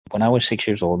when I was 6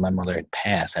 years old, my mother had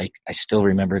passed. I still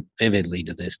remember it vividly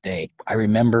to this day. I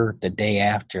remember the day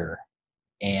after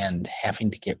and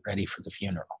having to get ready for the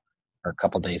funeral, or a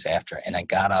couple days after. And I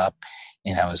got up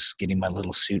and I was getting my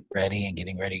little suit ready and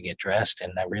getting ready to get dressed.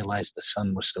 And I realized the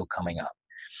sun was still coming up.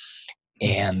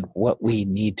 And what we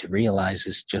need to realize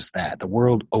is just that the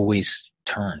world always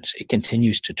turns. It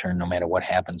continues to turn no matter what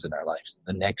happens in our lives.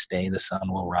 The next day, the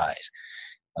sun will rise.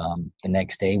 The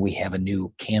next day, we have a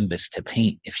new canvas to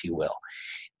paint, if you will.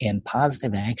 And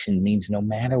positive action means no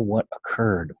matter what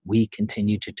occurred, we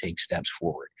continue to take steps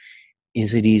forward.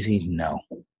 Is it easy? No.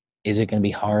 Is it going to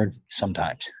be hard?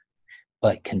 Sometimes.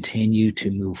 But continue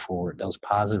to move forward. Those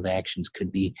positive actions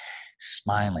could be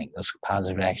smiling. Those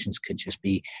positive actions could just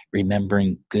be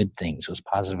remembering good things. Those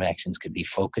positive actions could be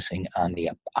focusing on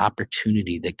the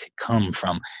opportunity that could come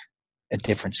from a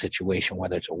different situation,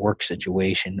 whether it's a work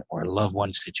situation or a loved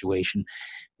one situation.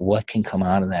 What can come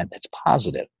out of that that's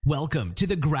positive? Welcome to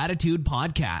the Gratitude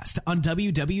Podcast on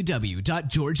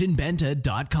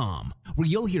www.georgeandbenta.com, where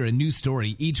you'll hear a new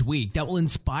story each week that will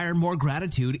inspire more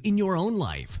gratitude in your own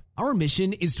life. Our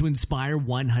mission is to inspire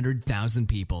 100,000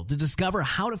 people to discover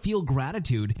how to feel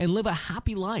gratitude and live a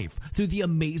happy life through the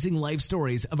amazing life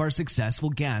stories of our successful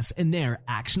guests and their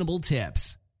actionable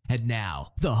tips. And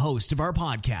now, the host of our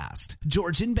podcast,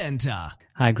 George and Benta.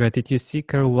 Hi, Gratitude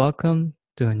Seeker. Welcome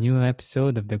to a new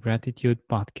episode of the Gratitude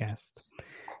Podcast.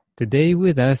 Today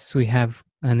with us, we have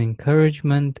an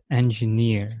encouragement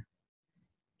engineer.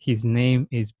 His name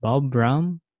is Bob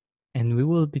Brumm, and we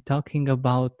will be talking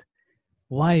about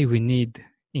why we need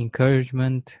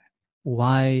encouragement.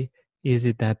 Why is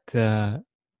it that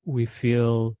we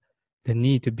feel the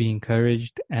need to be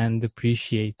encouraged and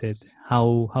appreciated,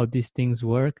 how these things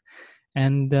work,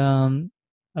 and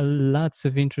lots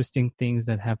of interesting things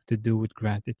that have to do with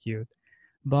gratitude.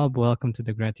 Bob, welcome to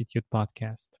the Gratitude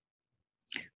Podcast.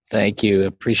 Thank you.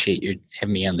 Appreciate you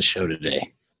having me on the show today.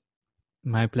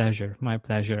 My pleasure.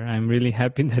 I'm really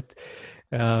happy that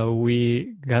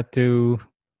we got to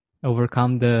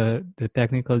overcome the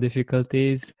technical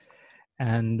difficulties.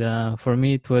 And for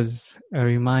me, it was a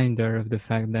reminder of the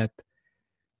fact that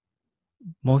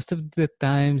most of the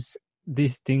times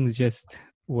these things just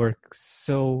work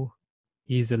so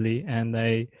easily, and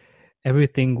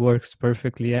everything works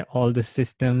perfectly, all the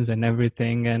systems and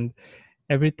everything. And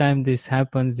every time this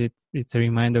happens, it's a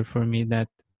reminder for me that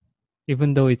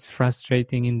even though it's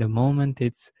frustrating in the moment,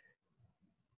 that's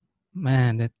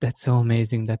so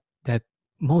amazing that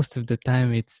most of the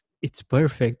time it's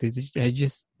perfect.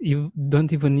 You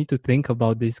don't even need to think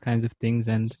about these kinds of things,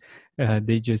 and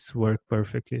they just work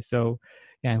perfectly. So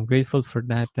yeah, I'm grateful for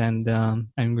that, and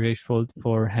I'm grateful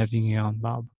for having you on,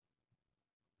 Bob.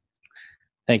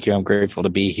 Thank you. I'm grateful to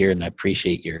be here, and I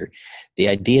appreciate the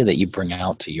idea that you bring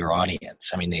out to your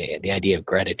audience. I mean, the idea of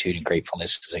gratitude and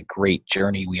gratefulness is a great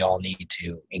journey we all need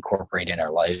to incorporate in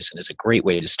our lives, and it's a great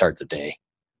way to start the day.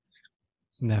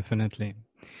 Definitely.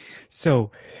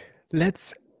 So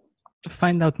let's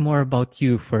find out more about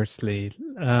you firstly.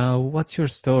 What's your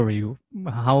story?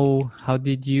 How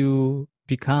did you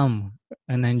become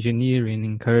an engineer in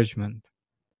encouragement?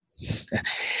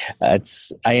 I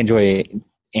enjoy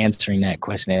answering that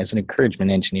question. As an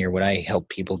encouragement engineer, what I help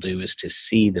people do is to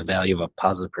see the value of a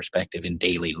positive perspective in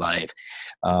daily life,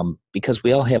 because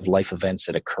we all have life events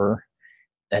that occur.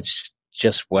 That's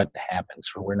just what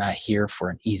happens. We're not here for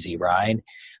an easy ride,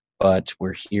 but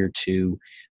we're here to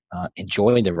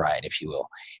enjoy the ride, if you will.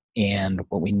 And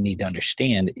what we need to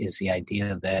understand is the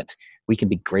idea that we can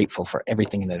be grateful for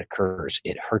everything that occurs.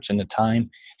 It hurts in the time,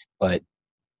 but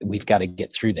we've got to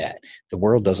get through that. The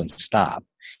world doesn't stop,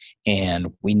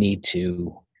 and we need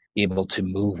to be able to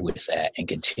move with that and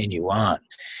continue on.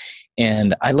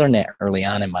 And I learned that early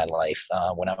on in my life.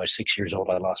 When I was 6 years old,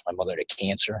 I lost my mother to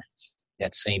cancer.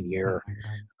 That same year,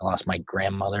 I lost my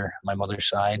grandmother on my mother's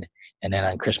side. And then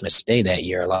on Christmas Day that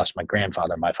year, I lost my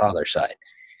grandfather on my father's side.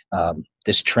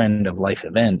 This trend of life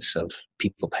events, of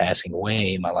people passing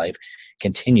away in my life,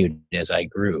 continued as I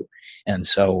grew. And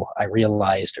so I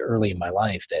realized early in my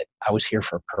life that I was here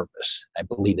for a purpose. I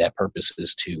believe that purpose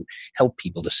is to help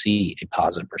people to see a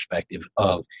positive perspective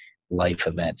of life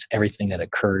events. Everything that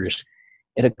occurs,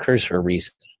 it occurs for a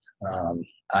reason.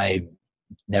 I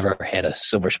never had a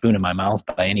silver spoon in my mouth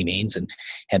by any means, and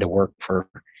had to work for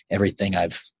everything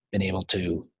I've been able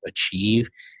to achieve.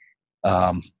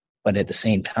 But at the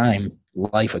same time,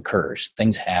 life occurs.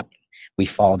 Things happen. We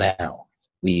fall down.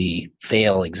 We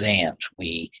fail exams.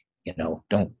 We,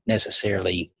 don't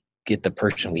necessarily get the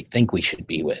person we think we should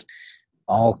be with.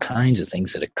 All kinds of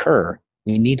things that occur.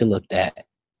 We need to look at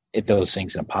those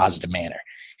things in a positive manner.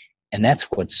 And that's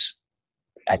what's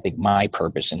I think my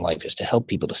purpose in life is to help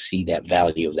people to see that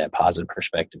value of that positive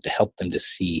perspective, to help them to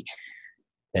see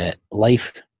that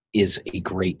life is a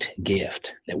great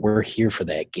gift, that we're here for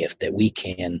that gift, that we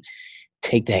can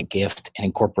take that gift and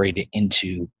incorporate it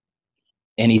into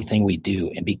anything we do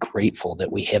and be grateful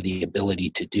that we have the ability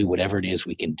to do whatever it is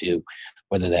we can do,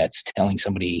 whether that's telling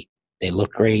somebody they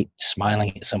look great,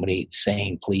 smiling at somebody,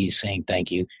 saying please, saying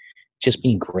thank you, just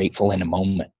being grateful in a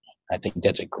moment. I think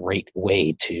that's a great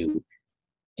way to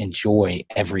enjoy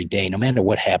every day, no matter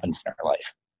what happens in our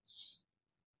life.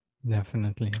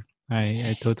 Definitely.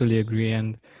 I totally agree.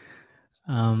 And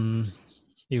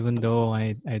even though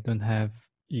I don't have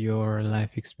your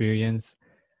life experience,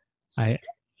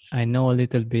 I know a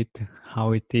little bit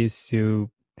how it is to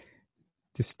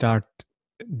start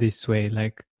this way.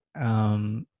 Like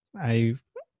I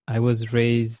was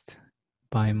raised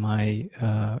by my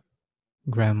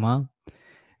grandma,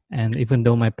 and even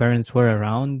though my parents were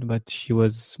around, but she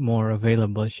was more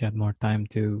available. She had more time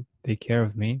to take care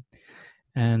of me,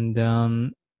 and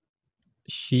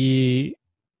she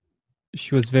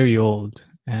was very old,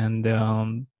 and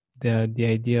the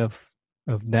idea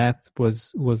of death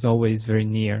was always very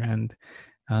near, and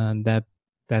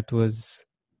that was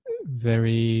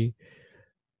very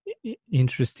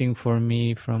interesting for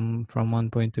me from one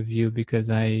point of view,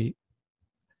 because I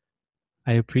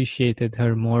appreciated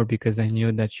her more because I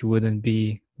knew that she wouldn't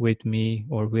be with me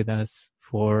or with us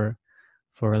for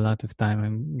a lot of time.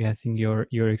 I'm guessing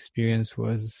your experience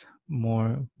was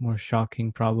more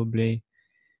shocking probably.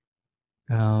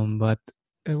 But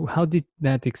how did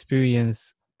that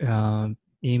experience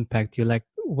impact you? Like,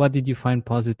 what did you find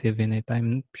positive in it?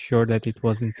 I'm sure that it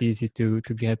wasn't easy to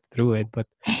get through it, but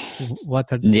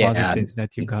what are the positives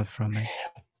that you got from it?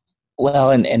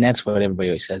 Well, and that's what everybody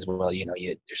always says. Well,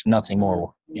 there's nothing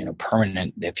more,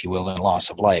 permanent, if you will, than loss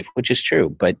of life, which is true.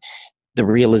 But the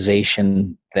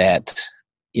realization that,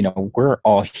 we're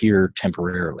all here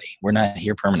temporarily. We're not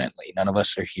here permanently. None of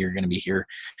us are here going to be here,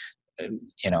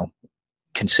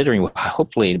 considering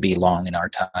hopefully to be long in our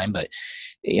time. But,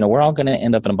 we're all going to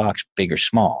end up in a box, big or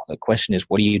small. The question is,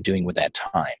 what are you doing with that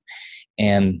time?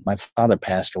 And my father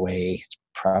passed away. It's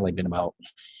probably been about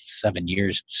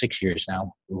 6 years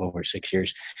now, a little over 6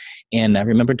 years. And I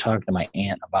remember talking to my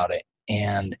aunt about it.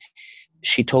 And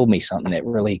she told me something that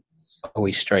really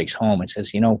always strikes home. It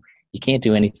says, you can't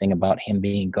do anything about him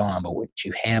being gone, but what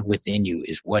you have within you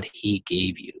is what he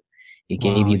gave you. He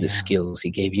gave you the skills. He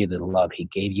gave you the love. He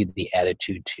gave you the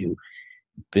attitude to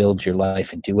build your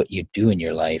life and do what you do in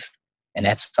your life. And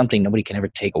that's something nobody can ever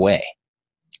take away.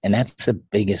 And that's the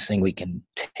biggest thing we can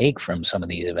take from some of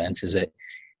these events, is that,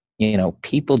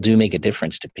 people do make a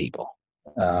difference to people.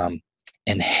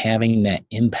 And having that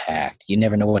impact, you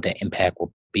never know what that impact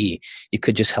will be. You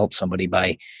could just help somebody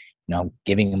by,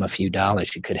 giving them a few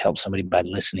dollars. You could help somebody by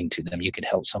listening to them. You could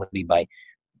help somebody by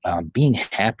being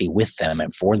happy with them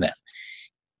and for them.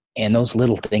 And those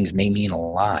little things may mean a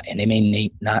lot, and they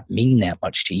may not mean that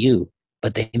much to you,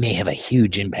 but they may have a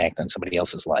huge impact on somebody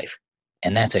else's life.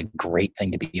 And that's a great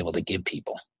thing to be able to give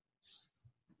people.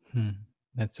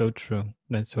 That's so true.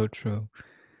 That's so true.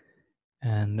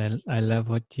 And I love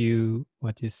what you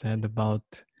said about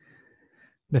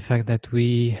the fact that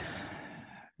we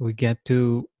get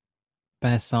to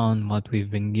pass on what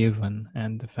we've been given,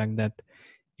 and the fact that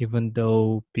even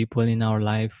though people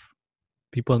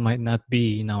might not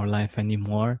be in our life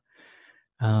anymore,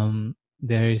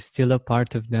 there is still a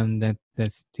part of them that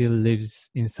still lives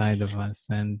inside of us,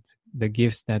 and the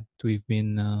gifts that we've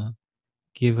been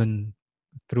given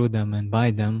through them and by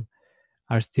them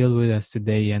are still with us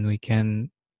today, and we can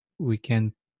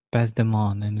pass them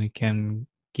on, and we can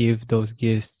give those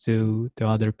gifts to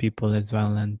other people as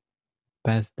well, and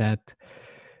pass that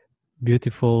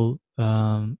beautiful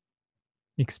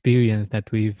experience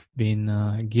that we've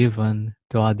been given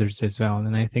to others as well.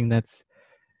 And I think that's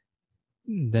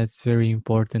very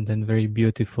important and very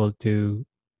beautiful to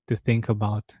think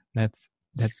about. That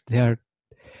they are,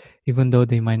 even though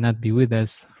they might not be with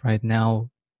us right now,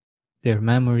 their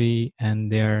memory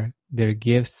and their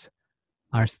gifts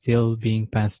are still being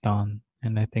passed on.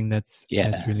 And I think that's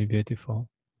really beautiful.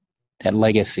 That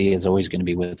legacy is always going to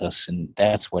be with us, and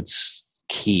that's what's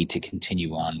key to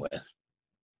continue on with.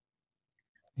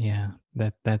 Yeah,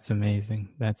 that's amazing.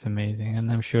 That's amazing.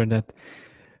 And I'm sure that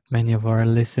many of our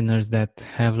listeners that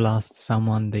have lost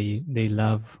someone they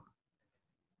love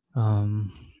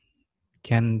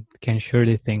can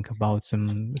surely think about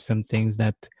some things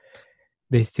that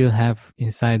they still have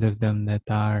inside of them that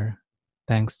are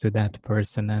thanks to that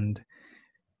person. And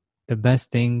the best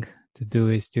thing to do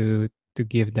is to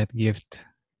give that gift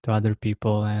to other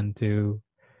people, and to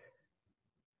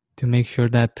make sure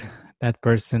that that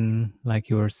person, like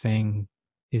you were saying,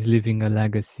 is leaving a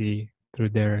legacy through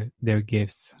their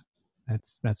gifts.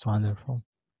 That's wonderful.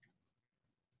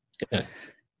 Good.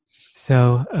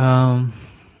 So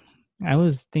I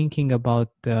was thinking about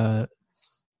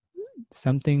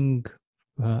something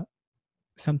uh,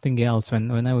 something else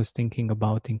when I was thinking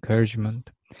about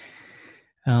encouragement.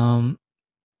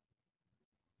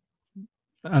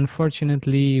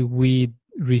 Unfortunately, we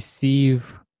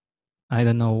receive, I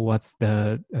don't know what's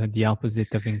the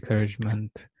opposite of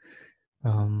encouragement.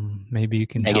 Maybe you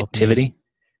can help me. Negativity.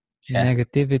 Yeah.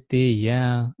 Negativity,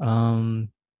 yeah.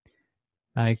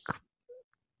 Like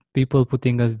people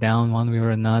putting us down one way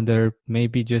or another,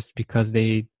 maybe just because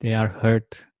they are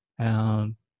hurt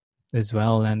as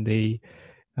well, and they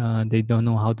don't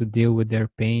know how to deal with their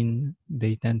pain.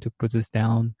 They tend to put us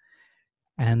down,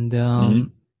 and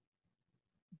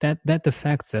that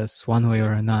affects us one way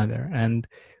or another. And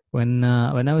when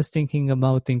I was thinking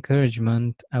about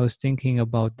encouragement, I was thinking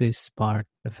about this part,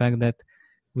 the fact that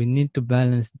we need to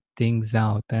balance things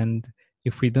out. And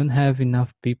if we don't have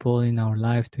enough people in our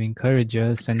life to encourage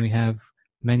us, and we have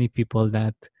many people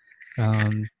that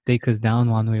take us down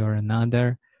one way or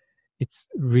another, it's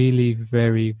really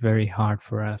very, very hard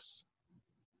for us.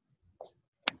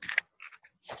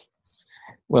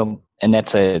 Well, and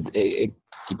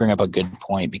you bring up a good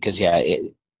point, because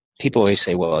people always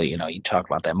say, well, you talk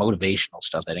about that motivational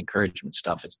stuff, that encouragement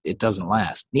stuff, it doesn't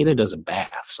last. Neither does a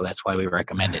bath. So that's why we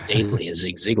recommend it daily, as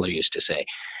Zig Ziglar used to say.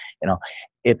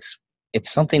 It's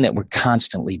something that we're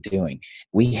constantly doing.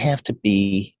 We have to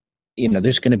be,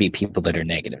 there's going to be people that are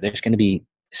negative. There's going to be,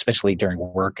 especially during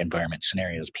work environment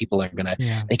scenarios, people are going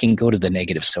to, they can go to the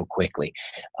negative so quickly.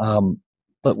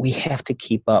 But we have to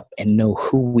keep up and know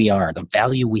who we are. The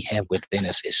value we have within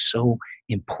us is so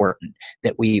important,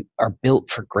 that we are built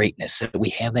for greatness, that we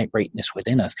have that greatness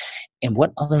within us. And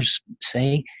what others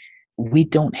say, we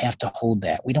don't have to hold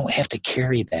that. We don't have to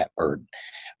carry that burden.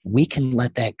 We can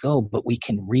let that go, but we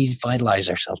can revitalize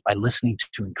ourselves by listening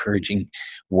to encouraging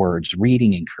words,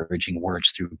 reading encouraging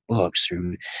words through books,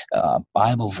 through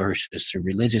Bible verses, through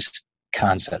religious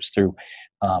concepts, through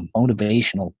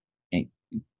motivational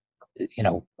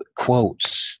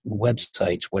quotes,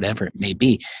 websites, whatever it may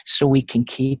be, so we can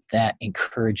keep that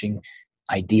encouraging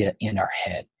idea in our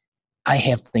head. I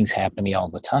have things happen to me all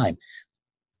the time,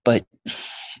 but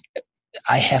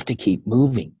I have to keep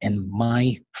moving, and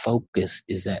my focus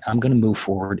is that I'm going to move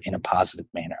forward in a positive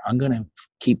manner. I'm going to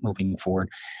keep moving forward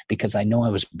because I know I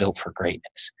was built for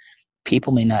greatness.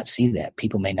 People may not see that.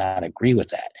 People may not agree with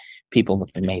that. People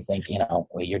may think, well,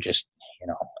 you're just,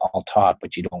 all talk,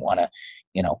 but you don't want to,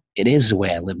 it is the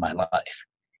way I live my life.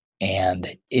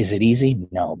 And is it easy?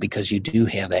 No, because you do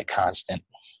have that constant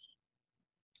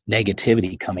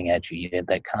negativity coming at you. You have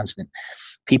that constant,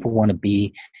 people want to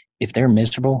be, if they're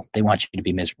miserable, they want you to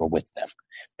be miserable with them.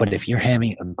 But if you're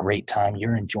having a great time,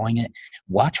 you're enjoying it,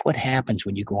 watch what happens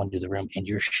when you go into the room and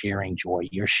you're sharing joy,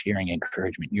 you're sharing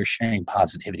encouragement, you're sharing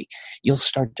positivity. You'll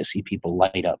start to see people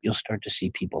light up. You'll start to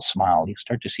see people smile. You'll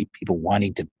start to see people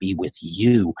wanting to be with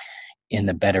you in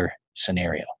the better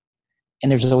scenario.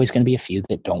 And there's always going to be a few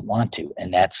that don't want to,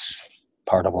 and that's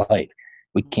part of life.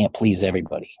 We can't please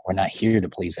everybody. We're not here to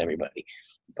please everybody.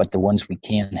 But the ones we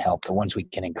can help, the ones we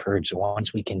can encourage, the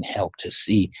ones we can help to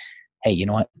see, hey, you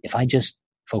know what? If I just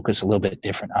focus a little bit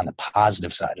different on the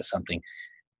positive side of something,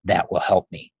 that will help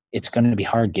me. It's going to be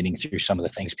hard getting through some of the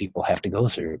things people have to go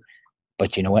through.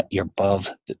 But you know what? You're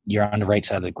on the right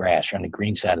side of the grass. You're on the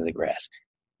green side of the grass.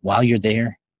 While you're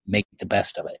there, make the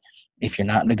best of it. If you're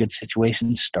not in a good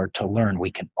situation, start to learn.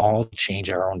 We can all change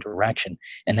our own direction.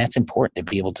 And that's important, to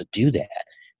be able to do that,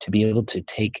 to be able to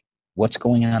take what's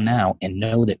going on now and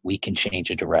know that we can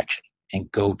change a direction and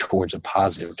go towards a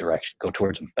positive direction, go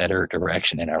towards a better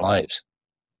direction in our lives.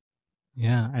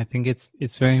 Yeah, I think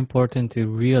it's very important to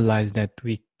realize that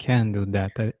we can do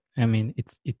that. I mean,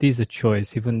 it is a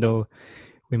choice, even though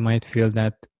we might feel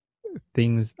that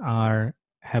things are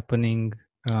happening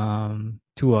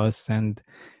to us and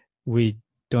we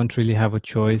don't really have a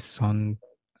choice on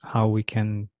how we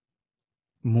can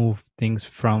move things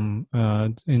from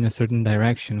in a certain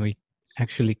direction. We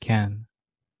actually can,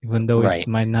 even though Right. it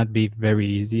might not be very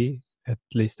easy, at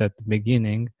least at the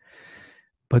beginning,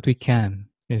 but we can,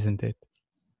 isn't it?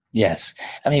 Yes.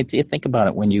 I mean, think about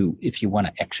it. If you want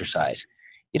to exercise,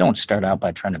 You don't start out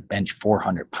by trying to bench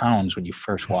 400 pounds when you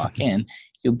first walk in.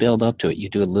 You build up to it. You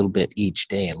do a little bit each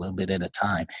day, a little bit at a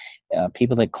time.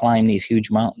 People that climb these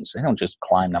huge mountains, they don't just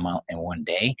climb the mountain in one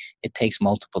day. It takes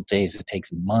multiple days. It takes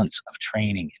months of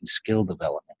training and skill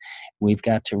development. We've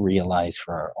got to realize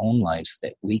for our own lives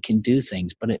that we can do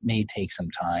things, but it may take some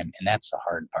time. And that's the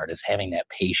hard part, is having that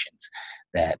patience,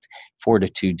 that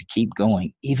fortitude to keep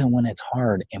going, even when it's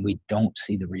hard and we don't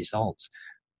see the results.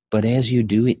 But as you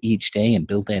do it each day and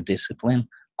build that discipline,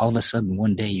 all of a sudden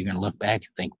one day you're going to look back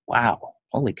and think, wow,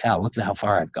 holy cow, look at how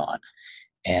far I've gone.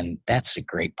 And that's the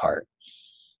great part.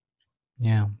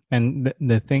 Yeah. And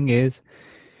the thing is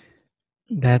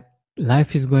that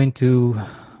life is going to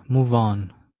move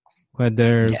on,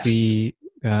 whether Yes. we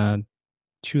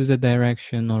choose a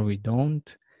direction or we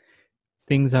don't.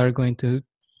 Things are going to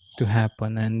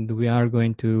happen, and we are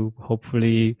going to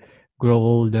hopefully grow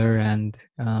older and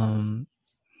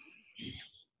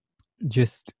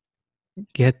just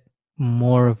get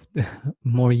more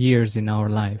years in our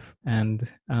life.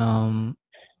 And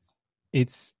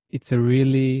it's a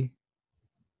really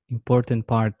important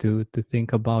part to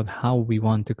think about how we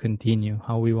want to continue,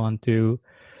 how we want to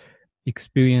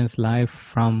experience life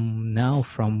from now,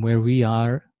 from where we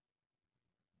are,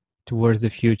 towards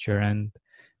the future and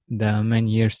the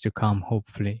many years to come,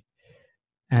 hopefully.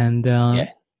 And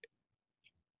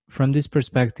from this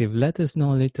perspective, let us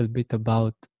know a little bit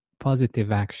about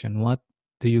positive action. What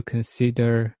do you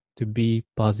consider to be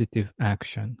positive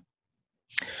action?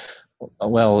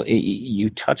 Well, you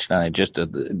touched on it just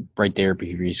right there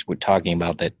because we're talking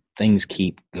about that things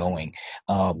keep going.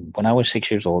 When I was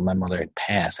 6 years old, my mother had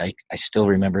passed. I still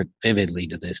remember it vividly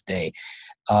to this day.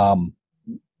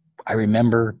 I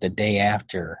remember the day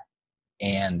after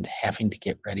and having to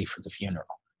get ready for the funeral,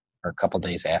 or a couple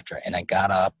days after. And I got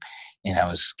up and I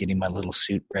was getting my little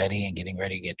suit ready and getting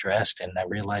ready to get dressed. And I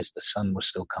realized the sun was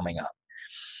still coming up.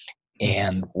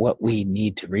 And what we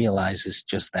need to realize is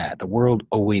just that the world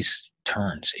always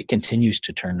turns. It continues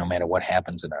to turn no matter what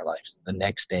happens in our lives. The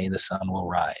next day, the sun will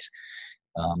rise.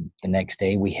 The next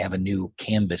day, we have a new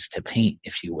canvas to paint,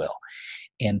 if you will.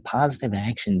 And positive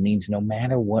action means no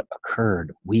matter what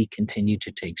occurred, we continue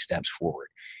to take steps forward.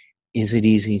 Is it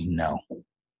easy? No.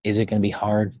 Is it going to be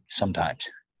hard? Sometimes.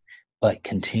 But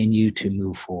continue to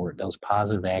move forward. Those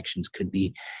positive actions could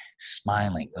be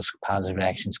smiling. Those positive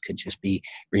actions could just be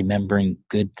remembering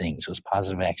good things. Those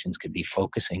positive actions could be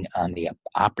focusing on the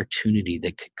opportunity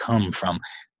that could come from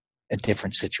a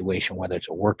different situation, whether it's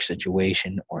a work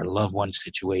situation or a loved one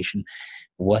situation.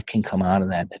 What can come out of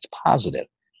that that's positive?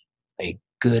 A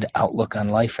good outlook on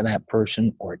life for that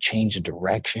person, or a change of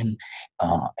direction,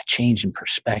 a change in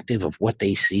perspective of what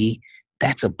they see.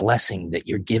 That's a blessing that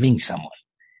you're giving someone.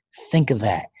 Think of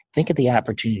that. Think of the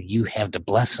opportunity you have to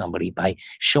bless somebody by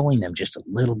showing them just a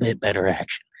little bit better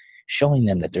action, showing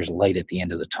them that there's light at the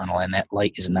end of the tunnel, and that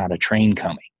light is not a train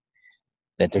coming,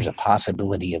 that there's a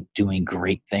possibility of doing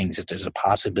great things, that there's a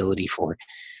possibility for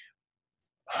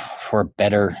a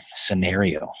better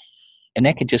scenario. And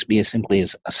that could just be as simply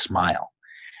as a smile.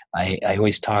 I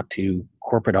always talk to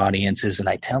corporate audiences and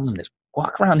I tell them this: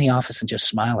 walk around the office and just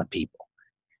smile at people.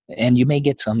 And you may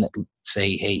get some that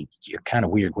say, hey, you're kind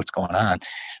of weird, what's going on?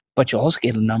 But you'll also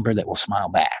get a number that will smile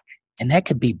back. And that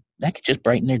could just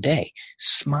brighten their day.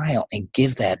 Smile and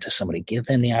give that to somebody. Give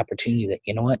them the opportunity that,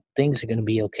 you know what, things are going to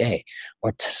be okay.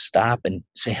 Or to stop and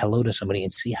say hello to somebody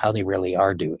and see how they really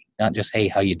are doing. Not just, hey,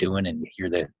 how you doing? And you hear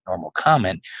the normal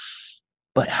comment,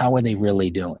 but how are they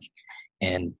really doing?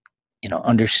 And,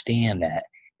 understand that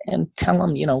and tell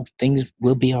them, things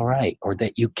will be all right, or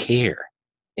that you care.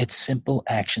 It's simple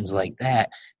actions like that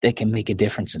can make a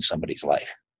difference in somebody's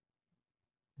life.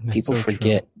 That's people so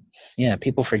forget. True. Yeah,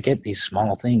 people forget these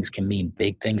small things can mean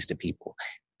big things to people.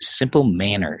 Simple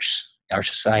manners. Our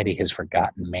society has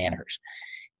forgotten manners.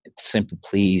 Simple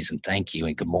please and thank you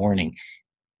and good morning.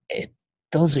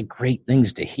 Those are great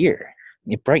things to hear.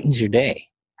 It brightens your day.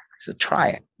 So try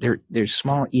it. There's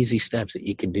small, easy steps that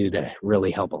you can do to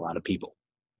really help a lot of people.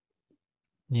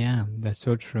 Yeah, that's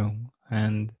so true.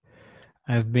 And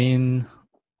I've been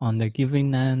on the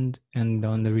giving end and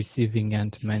on the receiving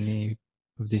end to many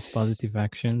of these positive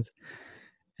actions.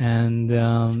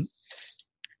 And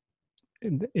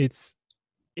it's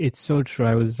so true.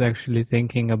 I was actually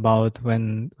thinking about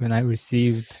when I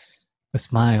received a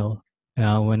smile,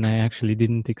 when I actually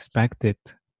didn't expect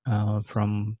it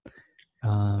from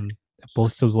a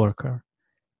postal worker.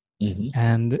 Mm-hmm.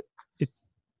 And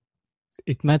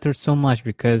it mattered so much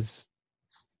because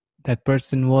that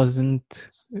person wasn't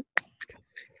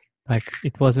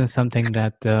it wasn't something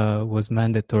that was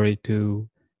mandatory to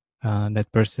that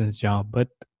person's job, but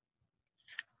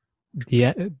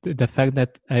the fact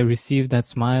that I received that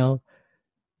smile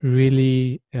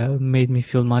really made me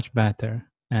feel much better.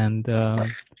 And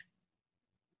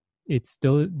it's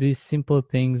these simple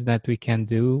things that we can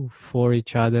do for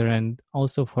each other and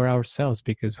also for ourselves,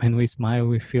 because when we smile,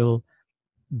 we feel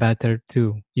better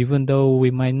too, even though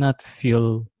we might not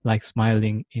feel like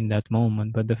smiling in that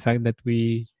moment. But the fact that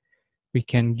we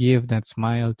can give that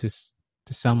smile to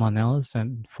someone else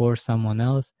and for someone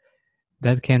else,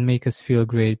 that can make us feel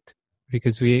great,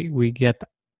 because we get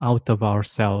out of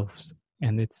ourselves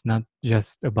and it's not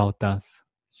just about us.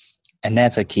 And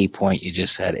that's a key point you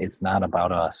just said. It's not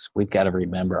about us. We've got to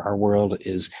remember our world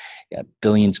is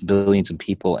billions and billions of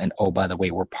people. And oh, by the way,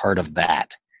 we're part of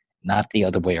that, not the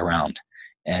other way around.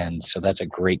 And so that's a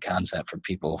great concept for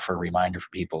people, for a reminder for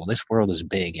people. This world is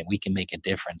big and we can make a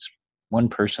difference one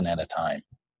person at a time.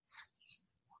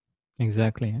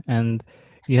 Exactly. And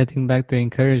getting back to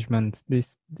encouragement,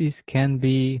 this can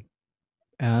be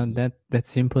that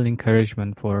simple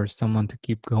encouragement for someone to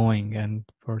keep going, and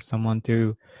for someone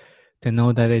to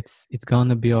know that it's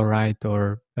gonna be all right,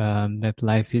 or that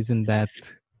life isn't that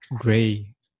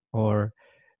gray, or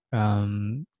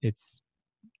it's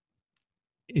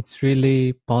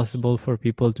really possible for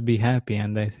people to be happy.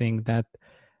 And I think that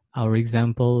our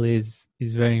example is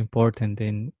very important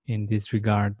in this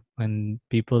regard. When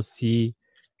people see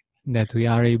that we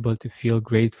are able to feel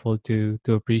grateful, to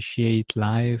appreciate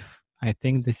life, I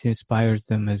think this inspires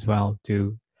them as well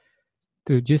to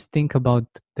just think about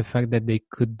the fact that they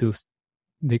could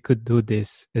do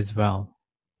this as well.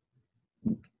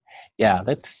 Yeah,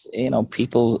 that's,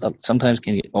 people sometimes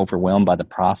can get overwhelmed by the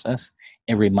process,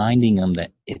 and reminding them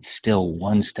that it's still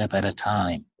one step at a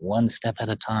time,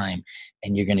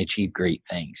 and you're going to achieve great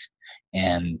things.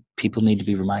 And people need to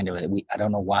be reminded that I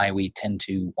don't know why we tend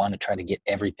to want to try to get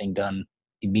everything done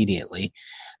immediately.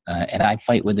 And I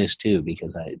fight with this too,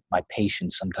 because my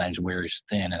patience sometimes wears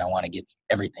thin and I want to get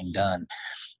everything done.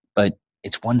 But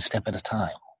it's one step at a time,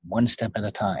 one step at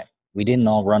a time. We didn't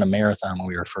all run a marathon when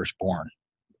we were first born.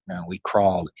 We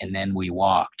crawled and then we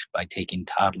walked by taking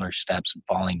toddler steps and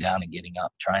falling down and getting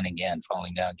up, trying again,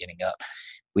 falling down, getting up.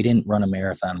 We didn't run a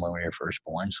marathon when we were first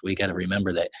born. So we got to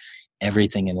remember that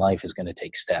everything in life is going to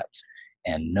take steps.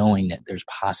 And knowing that there's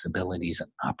possibilities and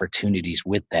opportunities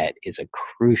with that is a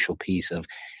crucial piece of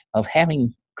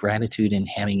having gratitude and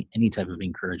having any type of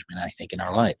encouragement, I think, in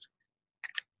our life.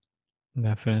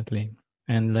 Definitely.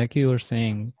 And like you were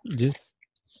saying, just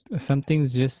some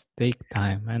things just take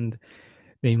time, and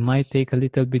they might take a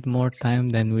little bit more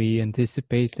time than we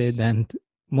anticipated, and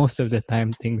most of the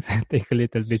time things take a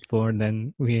little bit more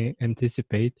than we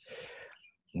anticipate.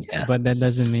 Yeah. But that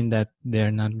doesn't mean that they're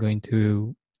not going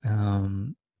to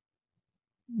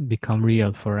become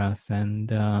real for us.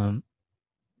 And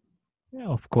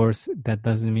of course, that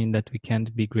doesn't mean that we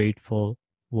can't be grateful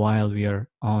while we are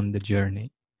on the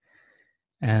journey.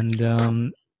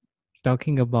 And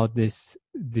talking about this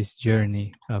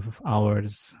journey of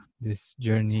ours, this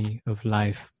journey of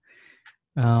life,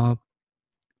 uh,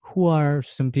 who are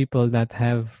some people that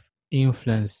have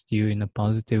influenced you in a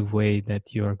positive way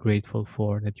that you are grateful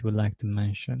for, that you would like to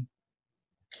mention?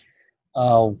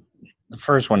 Oh, the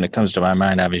first one that comes to my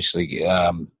mind, obviously,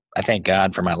 I thank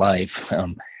God for my life,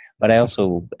 but I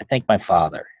thank my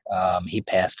father. He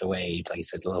passed away, like I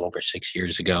said, a little over 6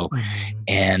 years ago, Mm-hmm.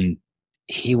 and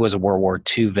he was a World War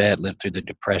II vet, lived through the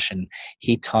Depression.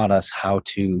 He taught us how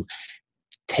to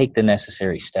take the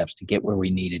necessary steps to get where we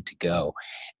needed to go.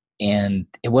 And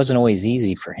it wasn't always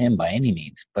easy for him by any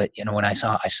means, but when I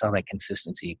saw that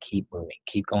consistency, keep moving,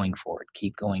 keep going forward,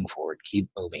 keep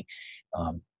moving.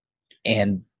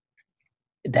 And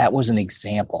that was an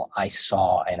example I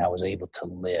saw and I was able to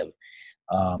live.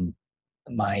 Um,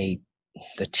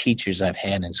 the teachers I've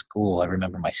had in school, I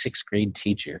remember my 6th grade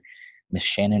teacher, Mrs.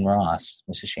 Shannon Ross,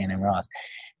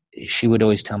 she would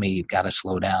always tell me, you've got to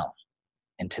slow down.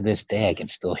 And to this day, I can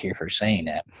still hear her saying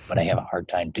that, but I have a hard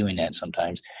time doing that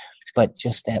sometimes. But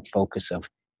just that focus of,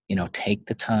 take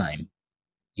the time,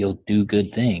 you'll do good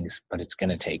things, but it's going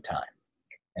to take time.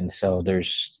 And so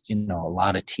there's, a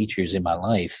lot of teachers in my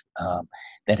life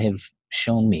that have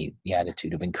shown me the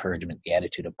attitude of encouragement, the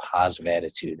attitude of positive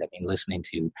attitude. I mean, listening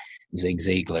to Zig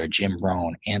Ziglar, Jim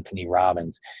Rohn, Anthony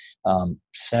Robbins,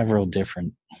 several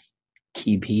different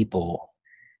key people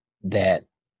that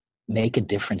make a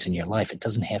difference in your life. It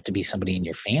doesn't have to be somebody in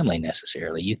your family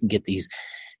necessarily. You can get these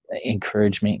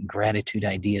encouragement and gratitude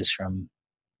ideas from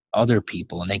other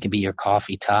people, and they can be your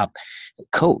coffee top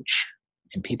coach.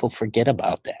 And people forget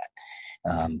about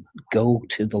that. Go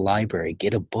to the library,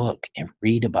 get a book, and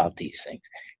read about these things.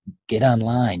 Get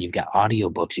online. You've got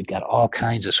audiobooks. You've got all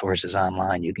kinds of sources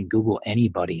online. You can Google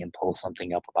anybody and pull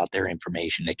something up about their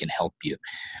information that can help you.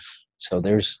 So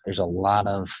there's a lot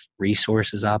of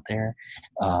resources out there.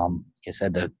 Like I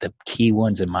said, the key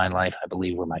ones in my life, I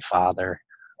believe, were my father,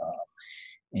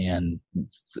 and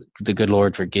the good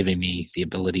Lord for giving me the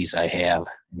abilities I have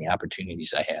and the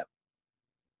opportunities I have.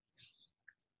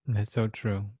 That's so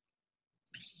true.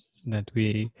 That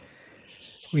we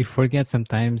forget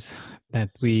sometimes that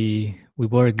we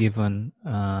were given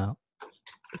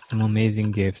some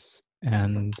amazing gifts,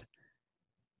 and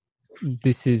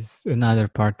this is another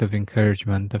part of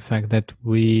encouragement, the fact that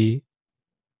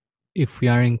if we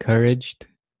are encouraged,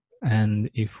 and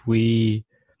if we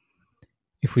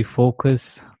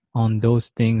focus on those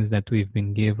things that we've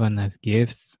been given as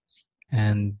gifts,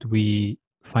 and we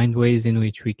find ways in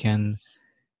which we can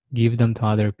give them to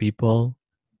other people,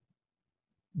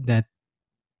 that's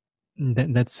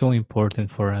so important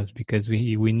for us, because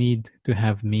we need to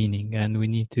have meaning, and we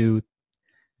need to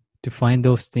find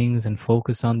those things and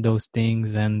focus on those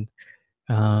things, and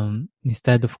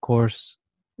instead, of course,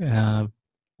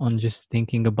 on just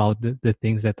thinking about the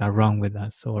things that are wrong with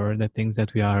us, or the things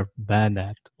that we are bad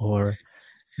at, or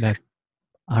that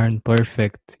aren't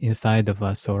perfect inside of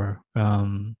us, or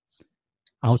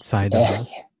outside of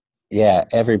us. Yeah,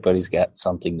 everybody's got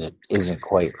something that isn't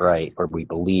quite right, or we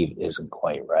believe isn't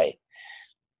quite right.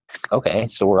 Okay,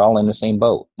 so we're all in the same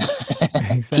boat.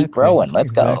 Exactly. Keep rowing.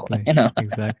 Let's go.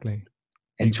 Exactly.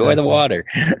 Enjoy the water.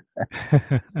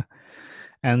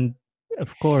 And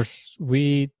of course,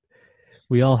 we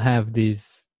all have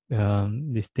these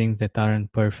things that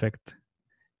aren't perfect,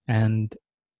 and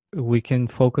we can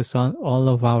focus on all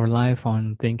of our life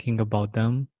on thinking about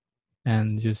them,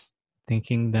 and just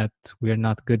thinking that we're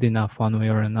not good enough one way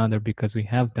or another because we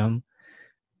have them.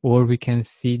 Or we can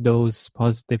see those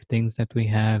positive things that we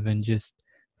have and just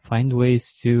find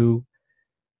ways to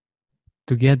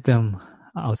get them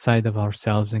outside of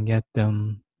ourselves and get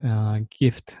them,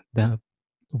 gift the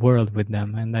world with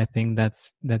them. And I think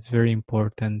that's very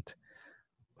important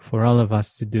for all of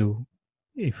us to do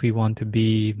if we want to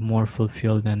be more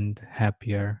fulfilled and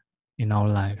happier in our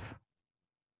life.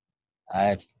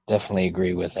 I definitely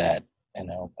agree with that.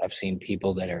 I've seen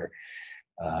people that are,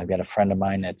 I've got a friend of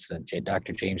mine that's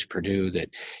Dr. James Perdue, that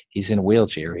he's in a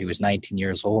wheelchair. He was 19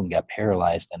 years old and got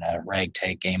paralyzed in a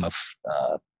ragtag game of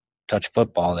touch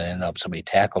football that ended up somebody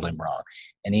tackled him wrong.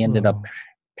 And he ended up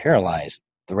paralyzed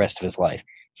the rest of his life.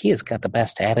 He has got the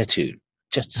best attitude,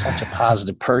 just such a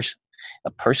positive person,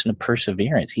 a person of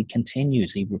perseverance. He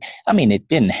continues. It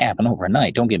didn't happen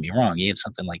overnight. Don't get me wrong. You have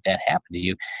something like that happen to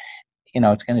you,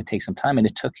 it's going to take some time. And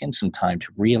it took him some time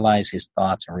to realize his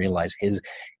thoughts and realize his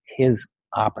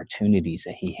opportunities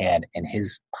that he had, and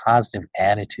his positive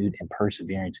attitude and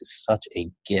perseverance is such a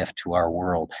gift to our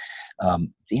world.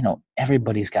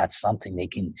 Everybody's got something they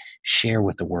can share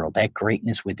with the world. That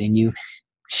greatness within you,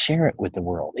 share it with the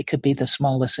world. It could be the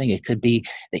smallest thing. It could be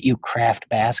that you craft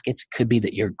baskets. It could be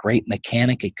that you're a great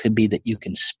mechanic. It could be that you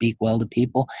can speak well to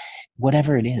people.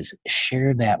 Whatever it is,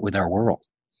 share that with our world.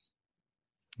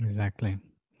 Exactly.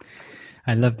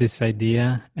 I love this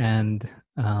idea, and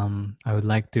I would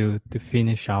like to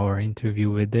finish our interview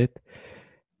with it.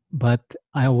 But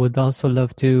I would also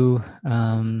love to,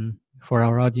 for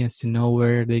our audience to know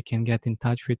where they can get in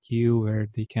touch with you, where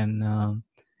they can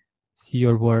see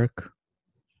your work.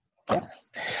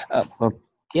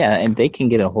 Yeah. And they can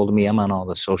get a hold of me. I'm on all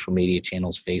the social media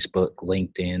channels, Facebook,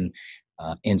 LinkedIn,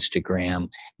 Instagram.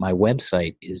 My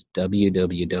website is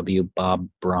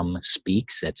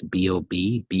www.bobbrumm.speaks. That's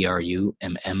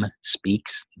BOBBRUMM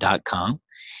speaks.com.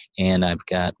 And I've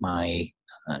got my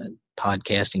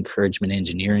podcast, Encouragement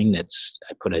Engineering. I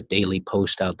put a daily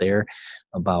post out there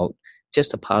about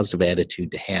just a positive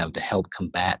attitude to have to help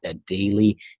combat that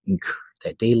daily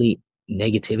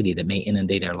negativity that may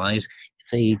inundate our lives.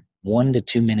 It's a 1 to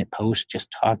 2 minute post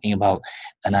just talking about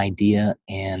an idea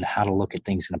and how to look at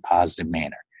things in a positive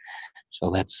manner.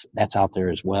 So that's out there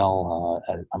as well.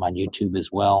 I'm on YouTube as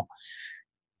well.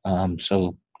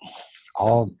 So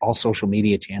all social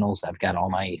media channels. I've got all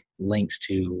my links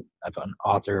to. I'm an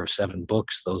author of 7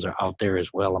 books. Those are out there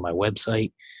as well on my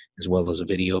website, as well as a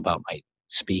video about my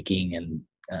speaking and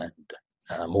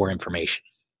more information.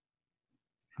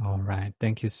 All right.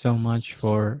 Thank you so much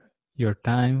for your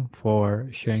time, for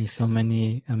sharing so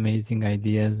many amazing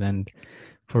ideas, and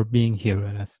for being here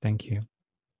with us. Thank you.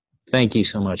 Thank you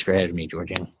so much for having me,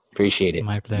 Georgian. Appreciate it.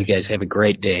 My pleasure. You guys have a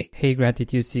great day. Hey,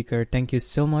 Gratitude Seeker. Thank you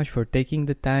so much for taking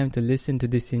the time to listen to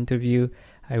this interview.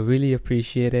 I really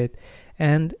appreciate it.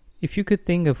 And if you could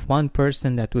think of one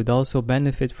person that would also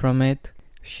benefit from it,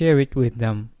 share it with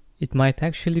them. It might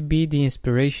actually be the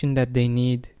inspiration that they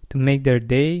need to make their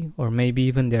day or maybe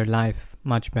even their life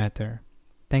much better.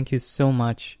 Thank you so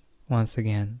much once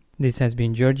again. This has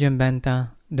been Georgian Benta.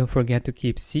 Don't forget to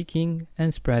keep seeking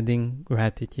and spreading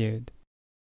gratitude.